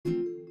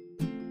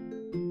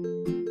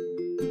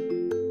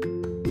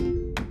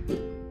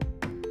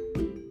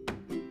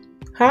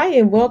Hi,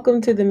 and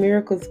welcome to the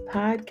Miracles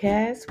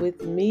Podcast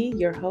with me,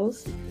 your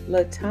host,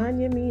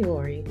 LaTanya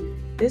Miori.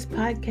 This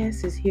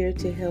podcast is here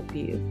to help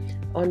you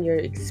on your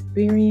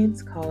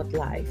experience called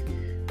life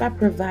by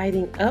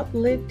providing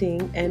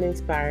uplifting and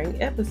inspiring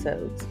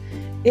episodes.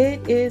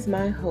 It is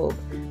my hope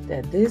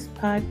that this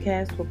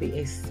podcast will be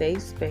a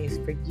safe space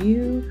for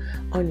you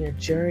on your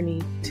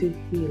journey to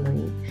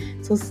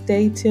healing. So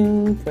stay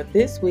tuned for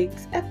this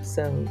week's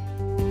episode.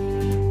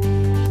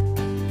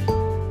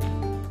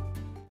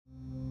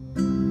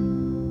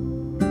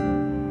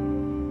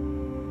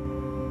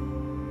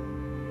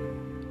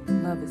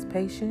 Love is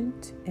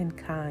patient and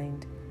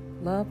kind.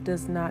 Love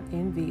does not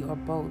envy or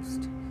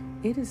boast.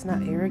 It is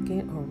not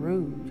arrogant or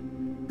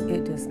rude.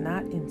 It does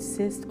not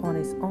insist on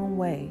its own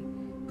way.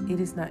 It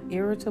is not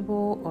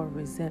irritable or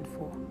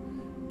resentful.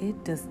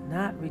 It does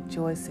not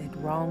rejoice at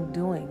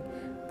wrongdoing,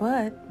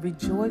 but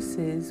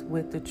rejoices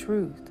with the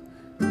truth.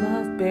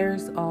 Love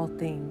bears all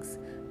things,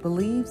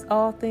 believes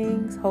all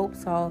things,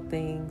 hopes all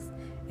things,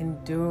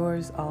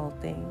 endures all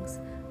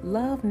things.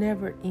 Love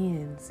never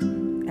ends.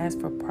 As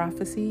for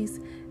prophecies,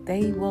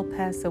 they will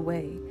pass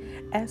away.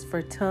 As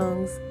for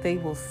tongues, they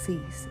will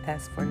cease.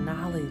 As for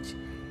knowledge,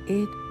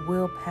 it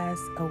will pass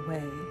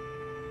away.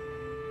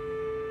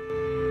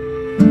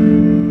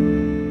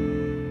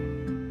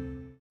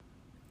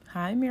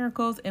 Hi,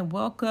 Miracles, and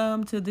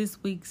welcome to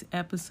this week's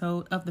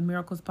episode of the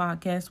Miracles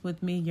Podcast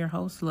with me, your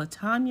host,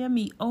 LaTanya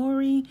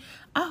Miori.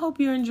 I hope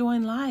you're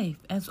enjoying life.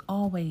 As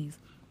always,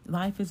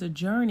 life is a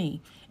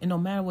journey, and no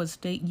matter what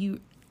state you're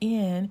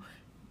in,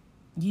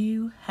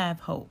 you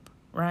have hope,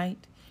 right?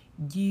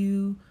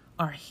 You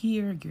are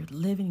here, you're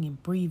living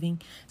and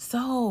breathing.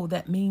 So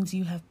that means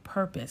you have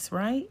purpose,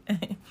 right?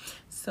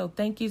 So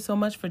thank you so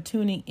much for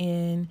tuning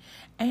in.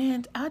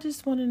 And I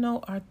just want to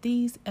know, are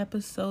these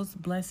episodes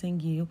blessing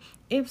you?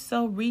 If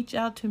so, reach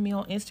out to me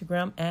on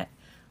Instagram at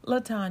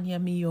LaTanya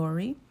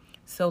Miori.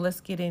 So let's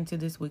get into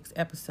this week's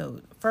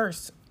episode.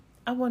 First,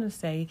 I want to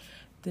say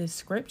the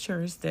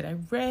scriptures that I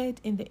read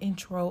in the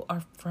intro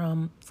are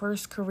from 1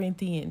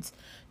 Corinthians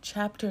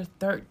chapter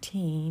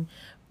 13,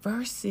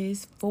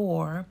 verses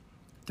 4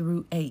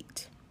 through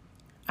 8.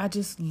 I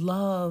just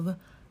love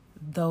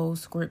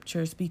those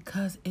scriptures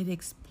because it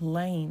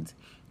explains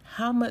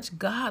how much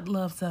God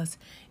loves us.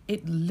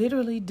 It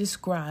literally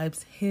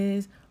describes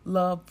his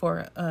love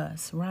for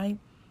us, right?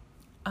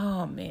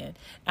 Oh man,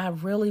 I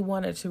really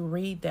wanted to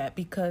read that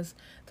because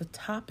the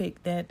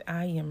topic that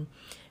I am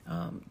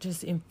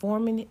just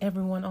informing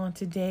everyone on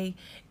today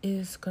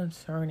is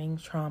concerning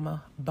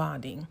trauma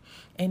bonding.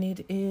 And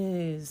it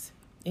is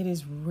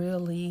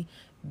really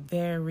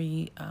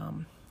very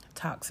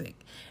toxic,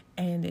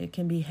 and it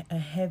can be a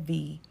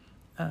heavy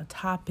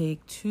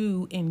topic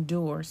to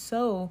endure.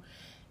 So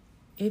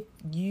if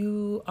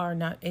you are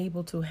not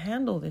able to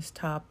handle this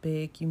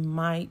topic, you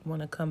might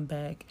want to come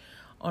back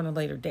on a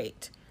later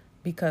date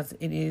because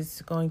it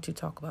is going to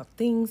talk about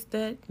things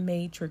that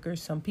may trigger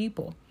some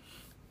people.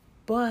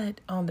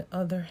 But on the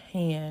other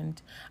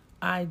hand,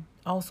 I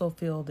also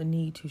feel the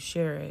need to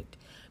share it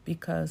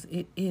because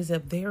it is a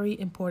very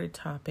important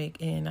topic,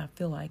 and I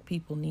feel like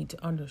people need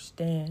to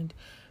understand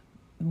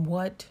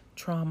what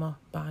trauma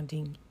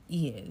bonding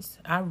is.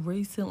 I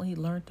recently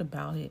learned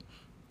about it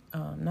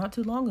not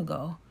too long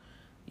ago,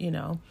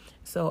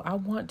 so I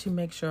want to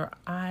make sure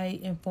I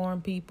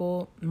inform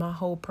people. My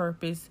whole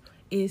purpose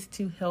is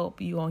to help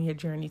you on your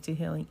journey to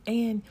healing,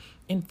 and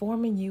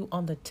informing you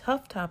on the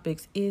tough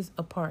topics is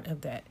a part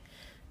of that.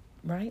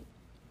 Right?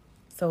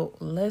 So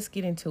let's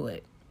get into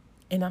it.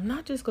 And I'm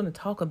not just going to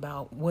talk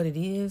about what it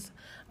is.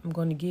 I'm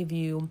going to give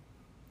you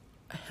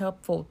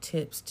helpful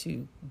tips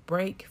to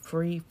break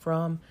free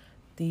from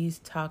these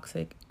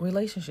toxic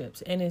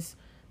relationships. And it's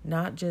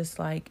not just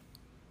like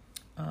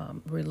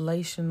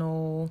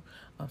relational,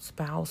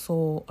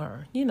 spousal,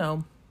 or,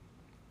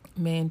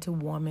 man to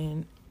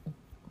woman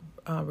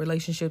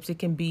relationships. It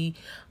can be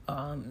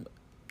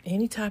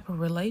any type of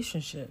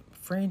relationship,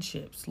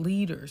 friendships,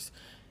 leaders,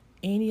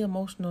 any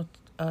emotional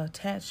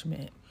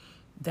attachment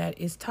that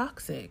is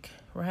toxic,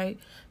 right?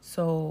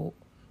 So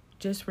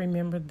just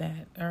remember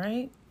that, all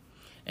right?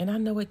 And I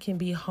know it can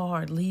be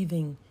hard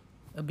leaving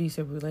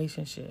abusive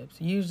relationships.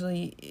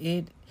 Usually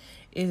it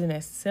isn't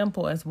as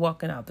simple as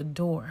walking out the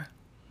door.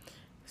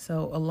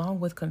 So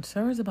along with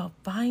concerns about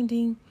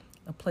finding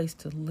a place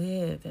to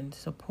live and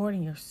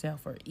supporting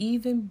yourself, or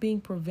even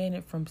being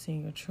prevented from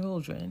seeing your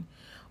children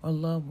or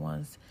loved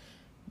ones,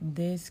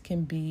 this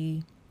can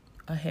be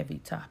a heavy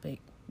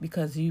topic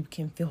because you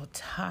can feel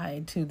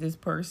tied to this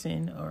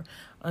person or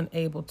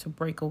unable to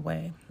break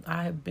away.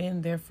 I have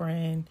been their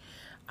friend.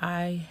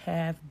 I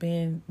have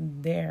been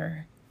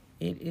there.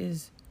 It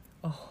is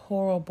a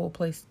horrible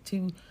place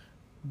to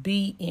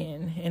be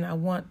in, and I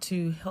want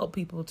to help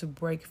people to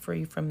break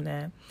free from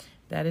that.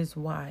 That is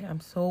why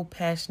I'm so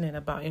passionate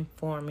about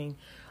informing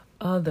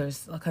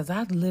others, because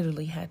I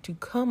literally had to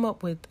come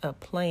up with a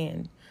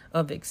plan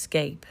of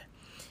escape.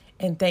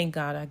 And thank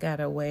God I got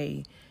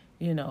away,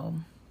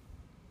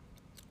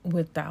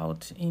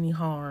 without any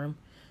harm.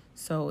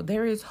 So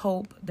there is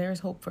hope. There's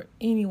hope for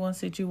anyone's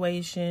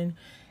situation.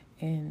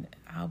 And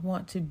I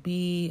want to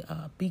be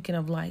a beacon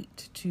of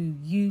light to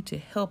you to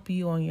help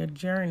you on your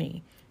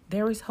journey.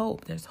 There is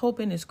hope. There's hope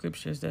in the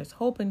scriptures. There's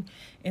hope in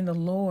the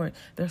Lord.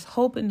 There's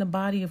hope in the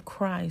body of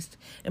Christ.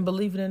 And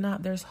believe it or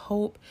not, there's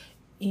hope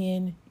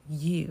in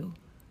you.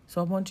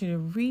 So I want you to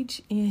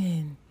reach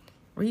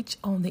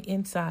on the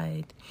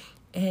inside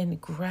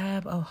and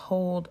grab a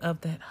hold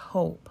of that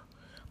hope.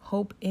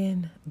 Hope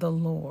in the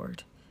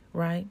Lord,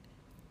 right?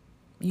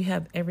 You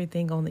have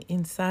everything on the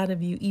inside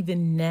of you,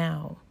 even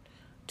now,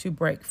 to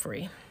break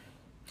free.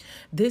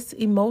 This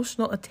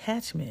emotional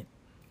attachment,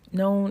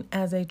 known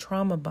as a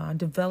trauma bond,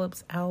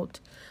 develops out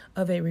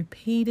of a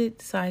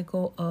repeated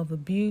cycle of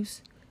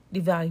abuse,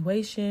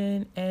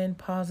 devaluation, and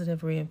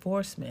positive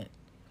reinforcement.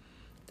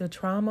 The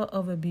trauma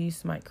of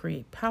abuse might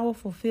create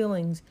powerful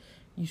feelings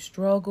you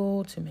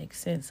struggle to make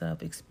sense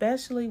of,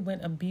 especially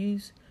when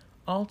abuse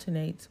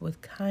alternates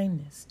with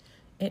kindness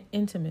and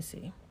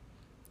intimacy.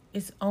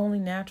 It's only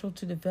natural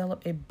to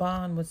develop a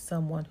bond with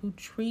someone who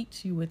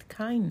treats you with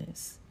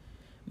kindness.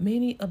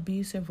 Many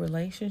abusive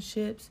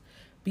relationships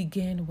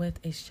begin with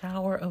a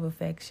shower of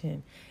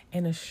affection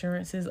and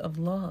assurances of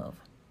love.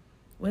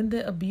 When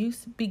the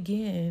abuse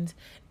begins,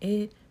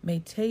 it may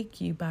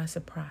take you by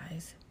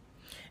surprise.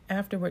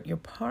 Afterward, your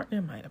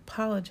partner might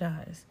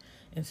apologize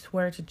and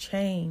swear to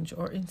change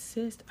or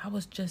insist, "I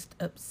was just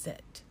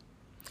upset."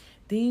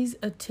 These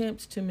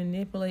attempts to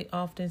manipulate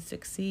often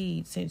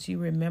succeed since you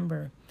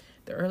remember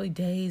the early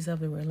days of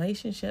the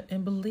relationship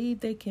and believe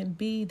they can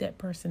be that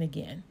person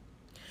again.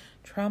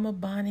 Trauma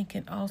bonding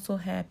can also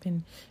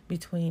happen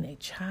between a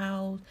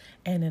child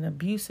and an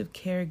abusive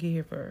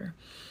caregiver,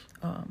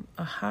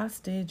 a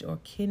hostage or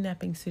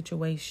kidnapping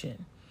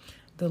situation,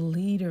 the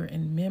leader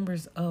and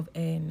members of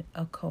an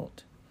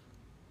occult.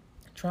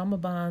 Trauma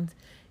bonds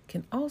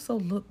can also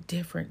look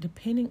different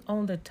depending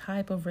on the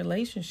type of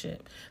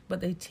relationship, but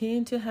they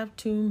tend to have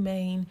two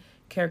main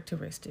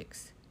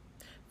characteristics.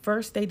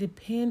 First, they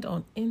depend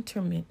on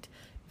intermittent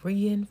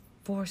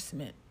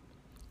reinforcement.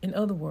 In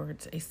other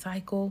words, a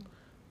cycle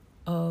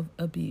of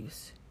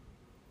abuse.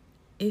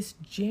 It's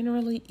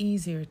generally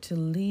easier to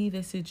leave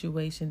a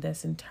situation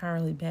that's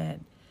entirely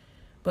bad,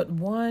 but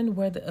one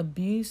where the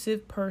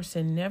abusive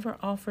person never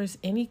offers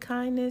any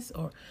kindness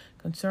or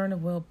concern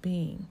of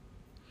well-being.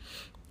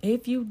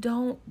 If you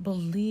don't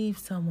believe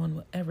someone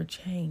will ever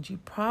change, you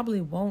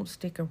probably won't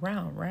stick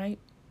around, right?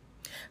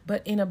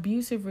 But in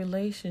abusive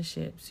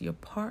relationships, your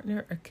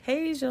partner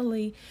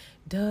occasionally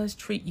does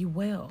treat you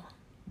well.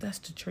 That's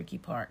the tricky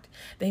part.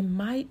 They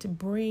might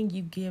bring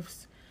you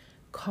gifts,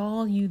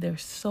 call you their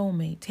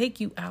soulmate, take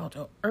you out,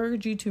 or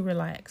urge you to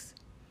relax.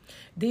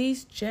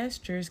 These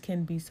gestures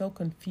can be so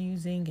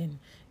confusing and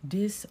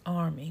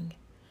disarming,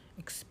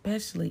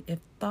 especially if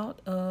thought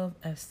of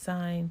as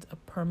signs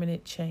of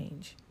permanent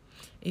change.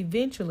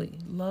 Eventually,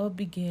 love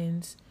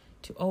begins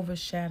to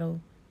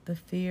overshadow the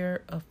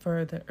fear of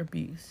further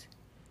abuse.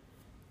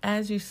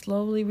 As you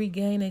slowly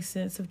regain a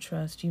sense of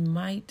trust, you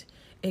might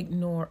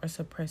ignore or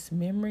suppress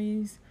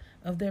memories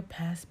of their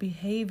past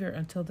behavior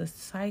until the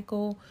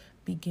cycle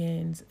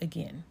begins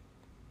again.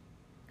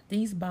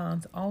 These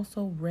bonds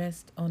also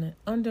rest on an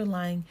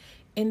underlying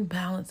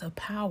imbalance of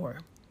power.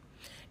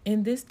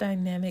 In this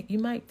dynamic, you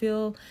might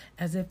feel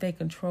as if they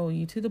control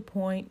you to the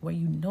point where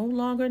you no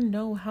longer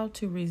know how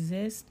to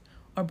resist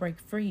or break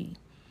free.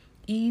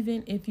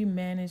 Even if you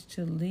manage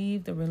to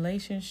leave the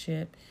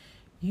relationship,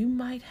 you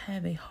might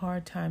have a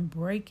hard time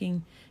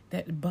breaking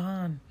that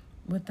bond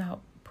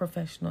without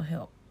professional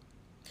help.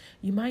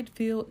 You might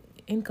feel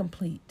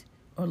incomplete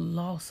or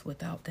lost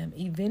without them,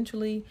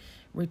 eventually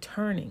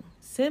returning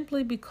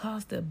simply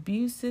because the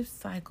abusive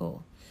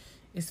cycle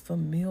is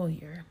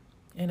familiar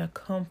and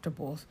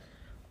uncomfortable.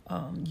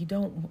 You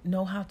don't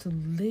know how to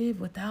live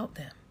without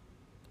them.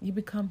 You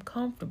become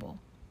comfortable.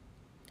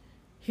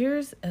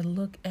 Here's a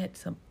look at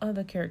some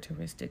other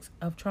characteristics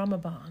of trauma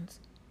bonds.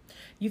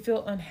 You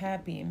feel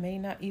unhappy and may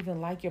not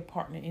even like your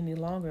partner any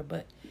longer,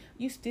 but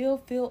you still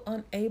feel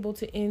unable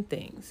to end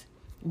things.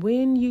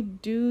 When you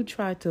do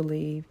try to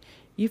leave,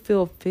 you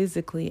feel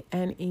physically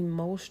and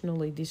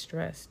emotionally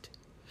distressed.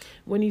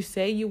 When you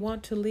say you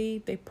want to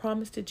leave, they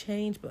promise to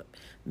change, but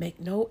make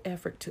no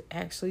effort to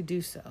actually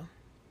do so.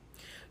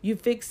 You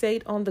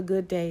fixate on the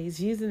good days,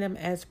 using them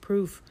as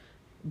proof,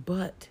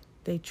 but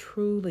they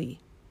truly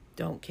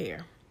don't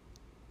care.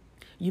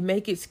 You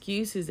make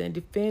excuses and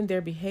defend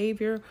their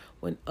behavior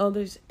when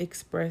others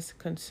express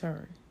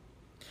concern.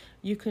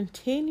 You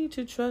continue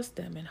to trust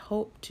them and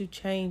hope to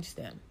change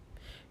them.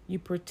 You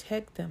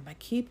protect them by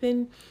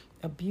keeping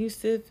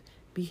abusive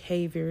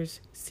behaviors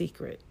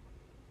secret.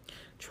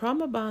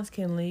 Trauma bonds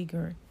can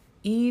linger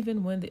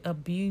even when the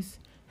abuse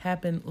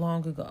happened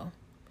long ago.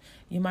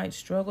 You might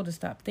struggle to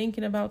stop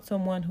thinking about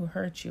someone who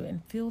hurt you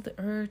and feel the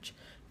urge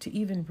to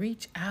even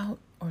reach out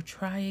or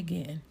try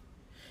again.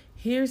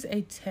 Here's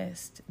a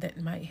test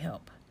that might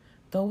help,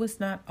 though it's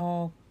not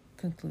all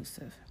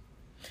conclusive.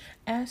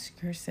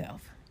 Ask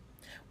yourself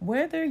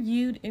whether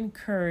you'd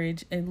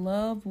encourage a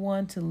loved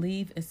one to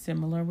leave a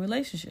similar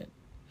relationship,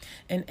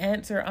 and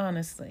answer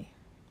honestly.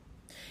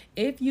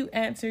 If you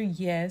answer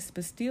yes,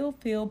 but still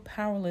feel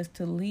powerless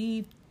to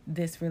leave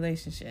this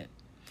relationship,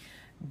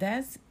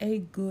 that's a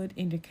good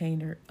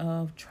indicator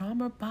of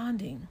trauma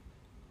bonding.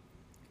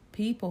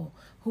 People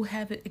who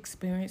haven't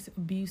experienced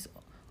abuse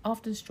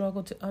often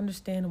struggle to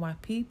understand why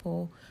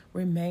people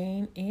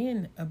remain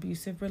in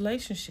abusive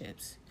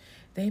relationships.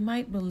 They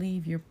might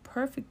believe you're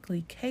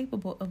perfectly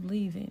capable of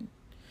leaving.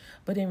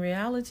 But in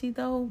reality,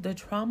 though, the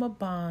trauma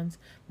bonds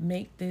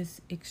make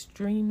this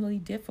extremely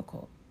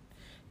difficult.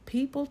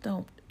 People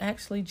don't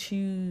actually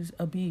choose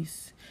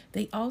abuse.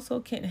 They also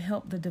can't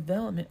help the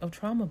development of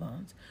trauma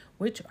bonds,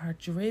 which are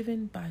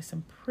driven by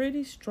some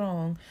pretty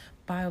strong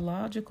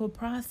biological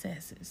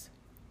processes.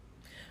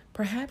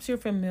 Perhaps you're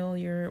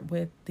familiar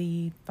with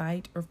the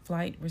fight or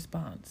flight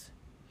response,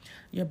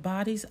 your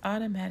body's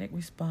automatic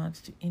response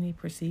to any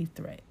perceived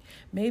threat.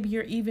 Maybe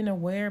you're even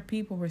aware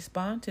people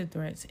respond to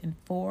threats in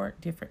 4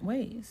 different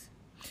ways: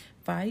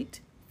 fight,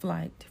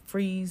 flight,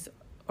 freeze,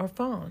 or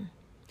fawn.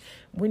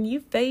 When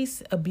you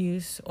face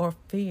abuse or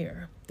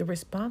fear the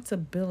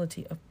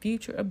responsibility of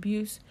future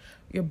abuse,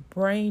 your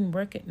brain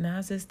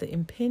recognizes the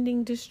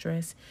impending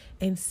distress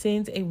and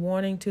sends a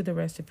warning to the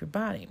rest of your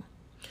body.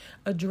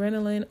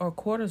 Adrenaline or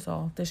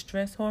cortisol, the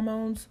stress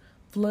hormones,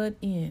 flood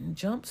in,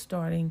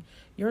 jump-starting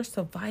your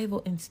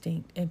survival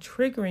instinct and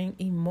triggering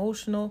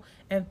emotional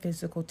and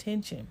physical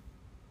tension.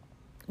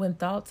 When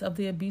thoughts of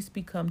the abuse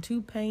become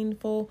too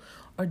painful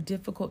or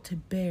difficult to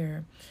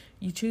bear,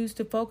 you choose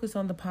to focus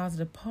on the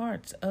positive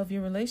parts of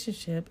your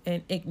relationship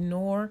and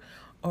ignore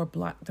or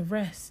block the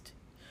rest.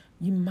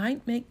 You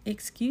might make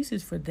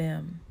excuses for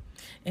them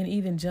and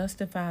even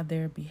justify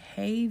their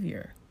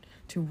behavior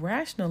to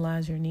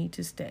rationalize your need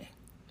to stay.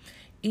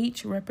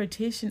 Each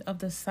repetition of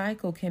the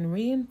cycle can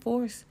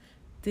reinforce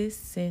this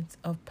sense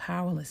of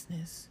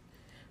powerlessness,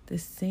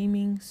 this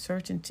seeming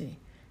certainty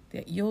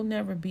that you'll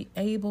never be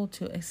able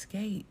to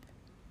escape.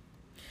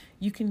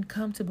 You can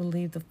come to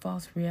believe the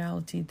false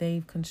reality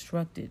they've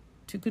constructed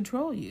to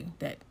control you,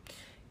 that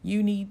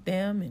you need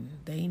them and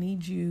they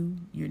need you,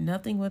 you're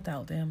nothing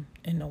without them,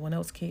 and no one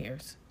else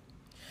cares.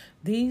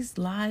 These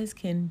lies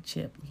can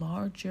chip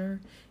larger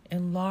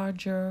and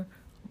larger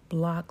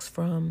blocks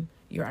from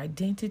your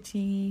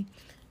identity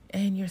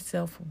and your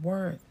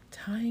self-worth,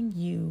 tying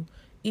you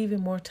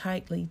even more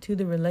tightly to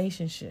the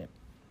relationship.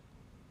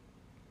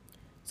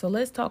 So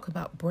let's talk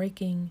about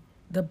breaking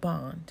the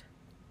bond,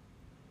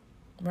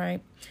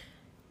 right?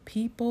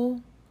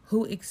 People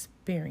who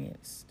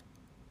experienced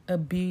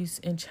abuse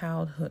in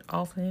childhood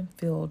often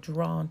feel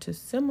drawn to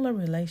similar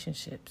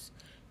relationships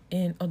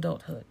in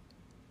adulthood,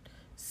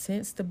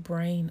 since the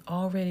brain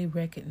already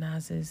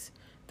recognizes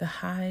the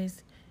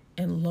highs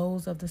and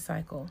lows of the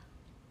cycle.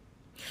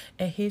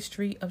 A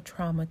history of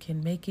trauma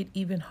can make it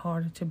even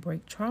harder to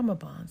break trauma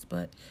bonds,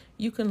 but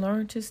you can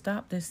learn to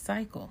stop this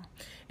cycle,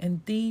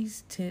 and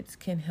these tips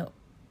can help.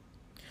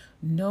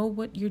 Know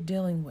what you're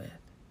dealing with.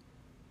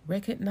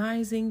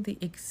 Recognizing the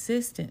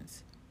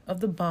existence of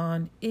the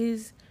bond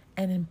is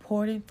an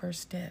important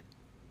first step.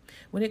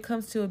 When it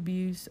comes to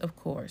abuse, of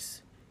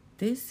course,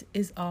 this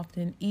is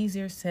often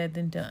easier said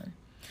than done.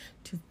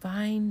 To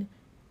find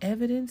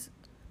evidence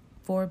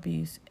for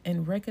abuse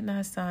and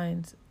recognize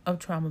signs of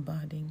trauma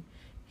bonding,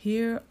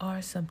 here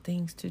are some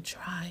things to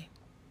try.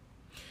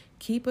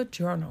 Keep a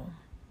journal.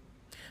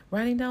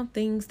 Writing down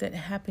things that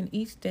happen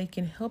each day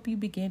can help you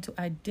begin to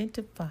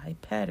identify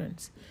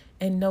patterns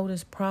and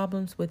notice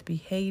problems with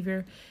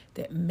behavior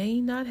that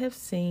may not have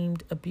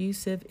seemed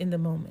abusive in the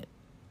moment.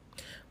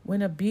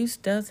 When abuse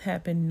does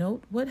happen,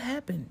 note what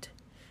happened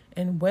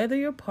and whether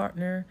your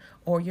partner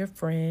or your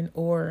friend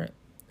or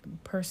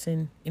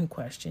person in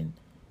question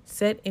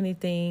said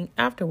anything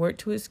afterward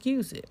to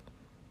excuse it.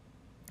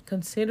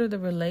 Consider the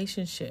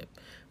relationship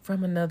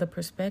from another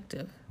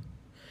perspective.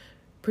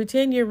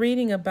 Pretend you're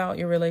reading about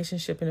your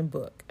relationship in a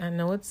book. I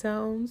know it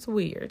sounds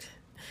weird.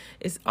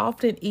 It's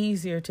often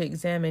easier to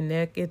examine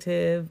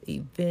negative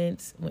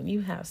events when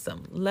you have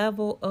some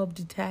level of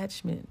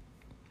detachment.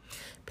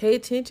 Pay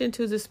attention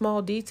to the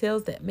small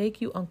details that make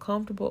you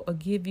uncomfortable or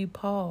give you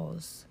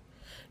pause.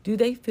 Do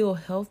they feel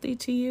healthy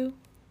to you?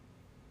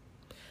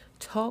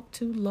 Talk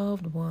to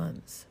loved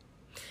ones.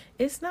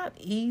 It's not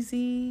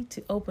easy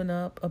to open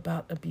up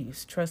about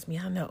abuse. Trust me,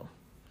 I know.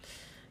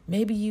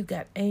 Maybe you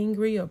got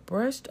angry or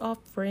brushed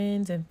off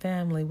friends and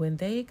family when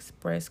they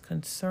expressed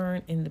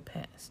concern in the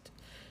past.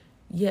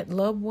 Yet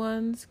loved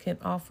ones can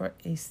offer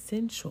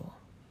essential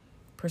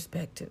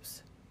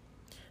perspectives.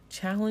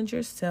 Challenge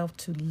yourself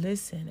to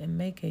listen and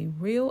make a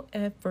real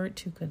effort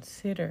to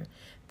consider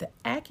the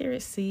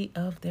accuracy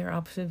of their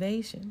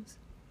observations.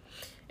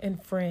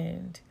 And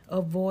friend,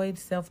 avoid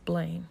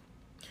self-blame.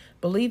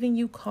 Believing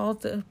you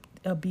caused the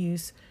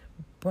abuse,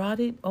 brought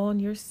it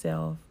on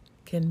yourself,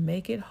 can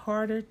make it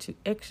harder to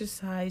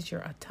exercise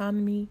your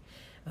autonomy,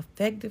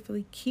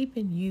 effectively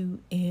keeping you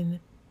in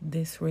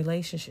this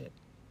relationship.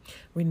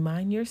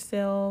 Remind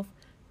yourself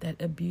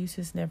that abuse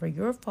is never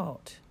your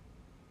fault,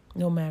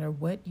 no matter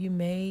what you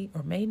may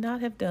or may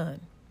not have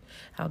done,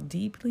 how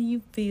deeply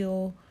you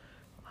feel,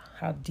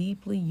 how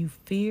deeply you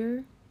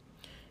fear.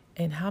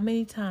 and how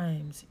many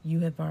times you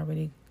have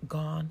already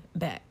gone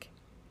back.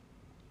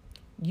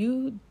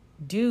 You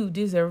do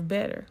deserve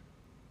better.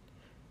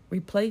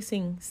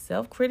 Replacing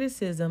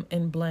self-criticism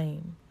and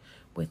blame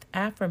with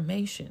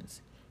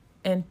affirmations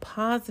and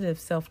positive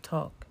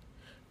self-talk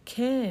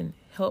can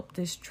help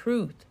this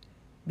truth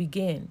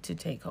begin to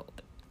take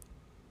hold.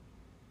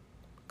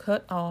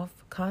 Cut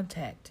off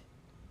contact.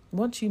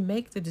 Once you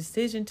make the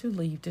decision to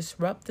leave,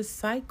 disrupt the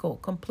cycle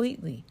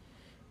completely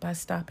by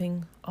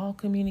stopping all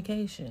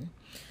communication.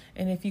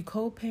 And if you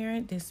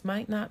co-parent, this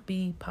might not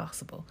be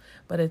possible,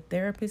 but a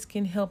therapist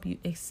can help you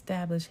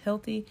establish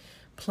healthy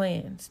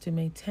plans to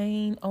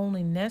maintain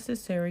only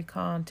necessary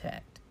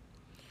contact.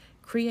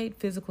 Create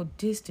physical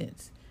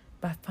distance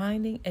by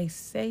finding a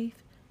safe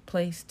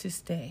place to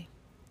stay.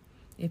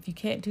 If you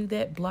can't do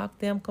that, block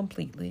them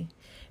completely.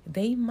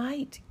 They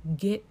might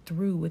get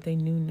through with a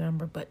new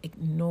number, but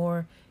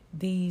ignore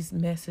these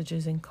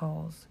messages and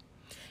calls.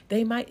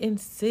 They might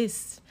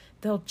insist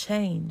they'll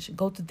change,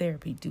 go to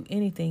therapy, do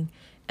anything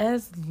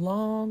as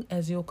long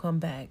as you'll come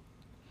back.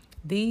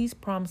 These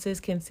promises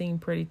can seem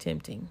pretty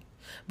tempting,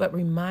 but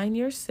remind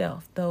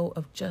yourself, though,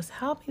 of just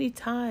how many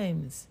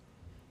times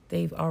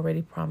they've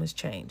already promised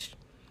change.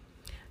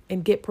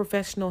 And get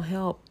professional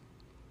help.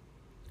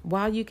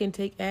 While you can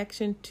take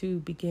action to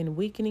begin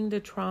weakening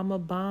the trauma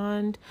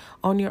bond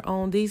on your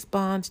own, these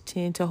bonds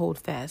tend to hold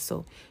fast.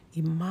 So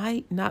you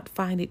might not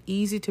find it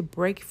easy to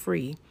break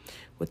free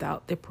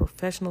without the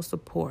professional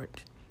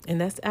support.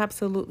 And that's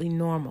absolutely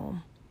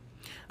normal.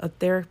 A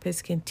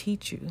therapist can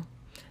teach you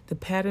the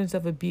patterns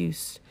of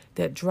abuse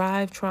that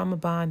drive trauma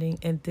bonding,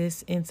 and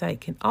this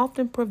insight can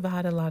often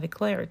provide a lot of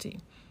clarity.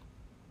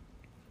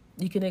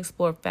 You can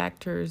explore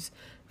factors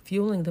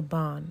fueling the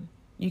bond.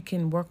 You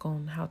can work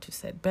on how to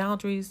set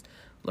boundaries,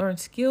 learn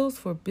skills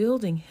for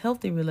building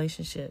healthy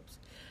relationships,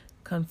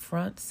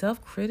 confront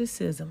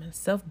self-criticism and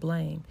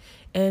self-blame,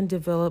 and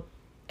develop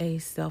a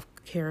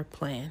self-care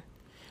plan.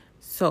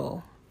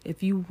 So,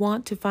 if you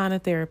want to find a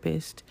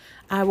therapist,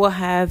 I will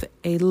have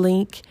a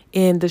link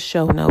in the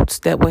show notes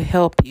that will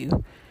help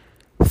you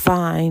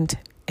find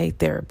a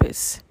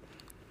therapist.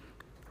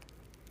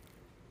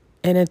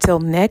 And until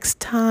next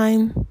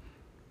time,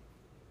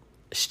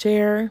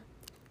 share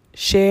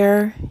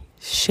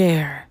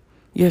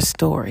your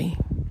story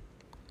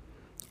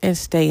and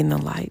stay in the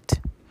light.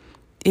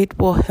 It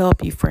will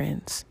help you,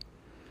 friends.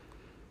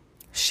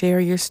 Share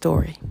your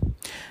story.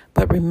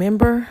 But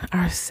remember,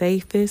 our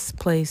safest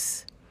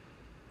place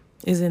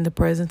is in the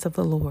presence of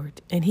the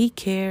Lord, and He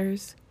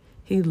cares.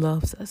 He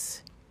loves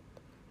us.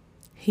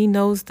 He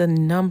knows the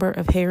number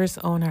of hairs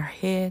on our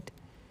head.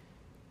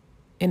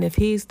 And if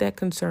He's that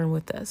concerned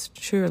with us,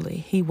 surely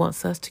He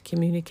wants us to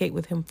communicate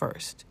with Him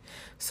first.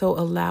 So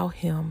allow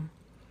Him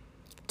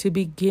to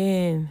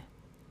begin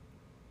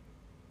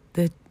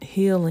the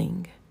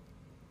healing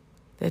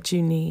that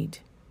you need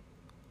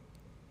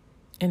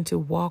and to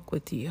walk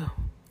with you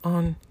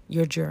on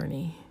your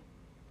journey.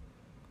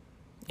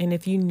 And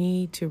if you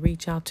need to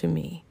reach out to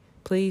me,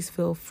 please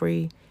feel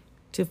free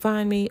to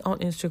find me on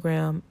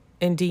Instagram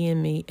and DM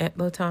me at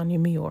Latanya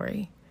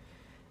Miori.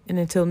 And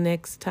until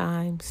next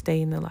time, stay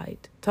in the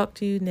light. Talk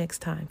to you next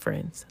time,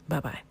 friends.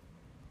 Bye-bye.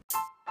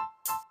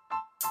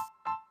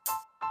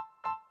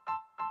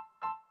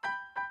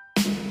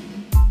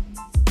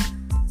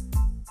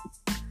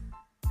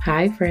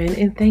 Hi, friend,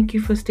 and thank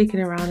you for sticking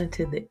around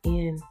until the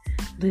end.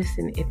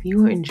 Listen, if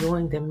you are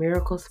enjoying the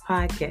Miracles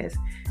Podcast,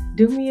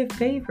 do me a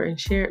favor and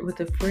share it with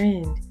a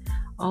friend.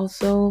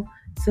 Also,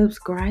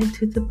 subscribe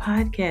to the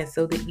podcast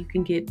so that you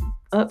can get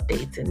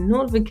updates and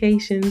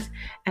notifications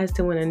as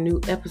to when a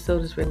new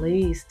episode is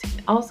released.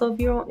 Also, if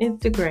you're on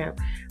Instagram,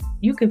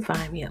 you can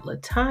find me at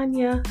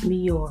Latanya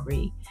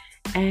Miori.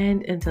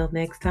 And until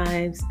next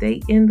time,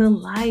 stay in the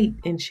light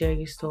and share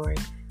your story.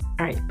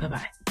 All right,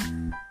 bye-bye.